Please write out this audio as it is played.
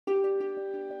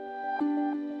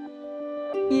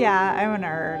Yeah, I'm a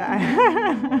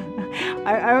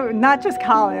nerd. Not just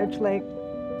college, like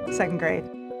second grade.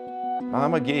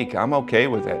 I'm a geek, I'm okay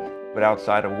with it. But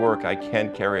outside of work, I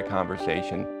can carry a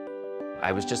conversation.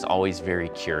 I was just always very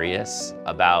curious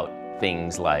about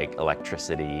things like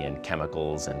electricity and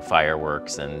chemicals and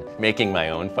fireworks and making my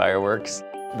own fireworks.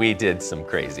 We did some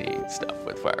crazy stuff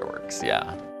with fireworks,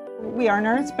 yeah. We are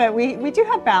nerds, but we do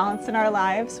have balance in our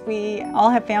lives. We all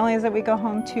have families that we go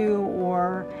home to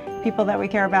or people that we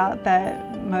care about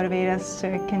that motivate us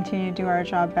to continue to do our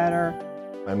job better.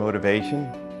 My motivation?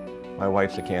 My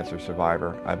wife's a cancer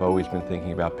survivor. I've always been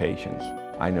thinking about patients.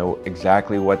 I know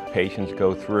exactly what patients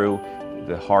go through,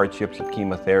 the hardships of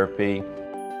chemotherapy.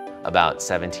 About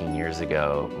 17 years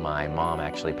ago, my mom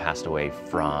actually passed away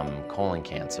from colon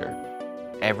cancer.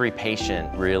 Every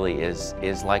patient really is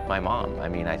like my mom. I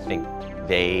mean, I think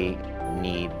they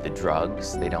need the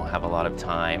drugs. They don't have a lot of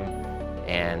time.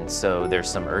 And so there's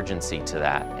some urgency to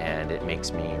that, and it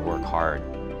makes me work hard.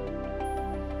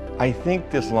 I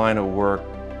think this line of work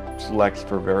selects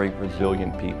for very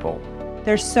resilient people.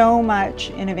 There's so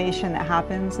much innovation that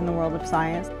happens in the world of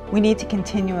science. We need to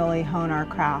continually hone our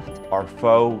craft. Our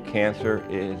foe, cancer,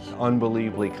 is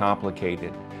unbelievably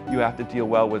complicated. You have to deal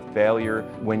well with failure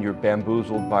when you're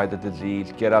bamboozled by the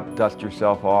disease. Get up, dust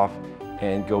yourself off,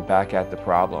 and go back at the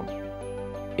problem.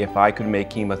 If I could make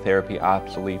chemotherapy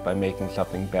obsolete by making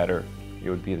something better, it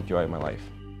would be the joy of my life.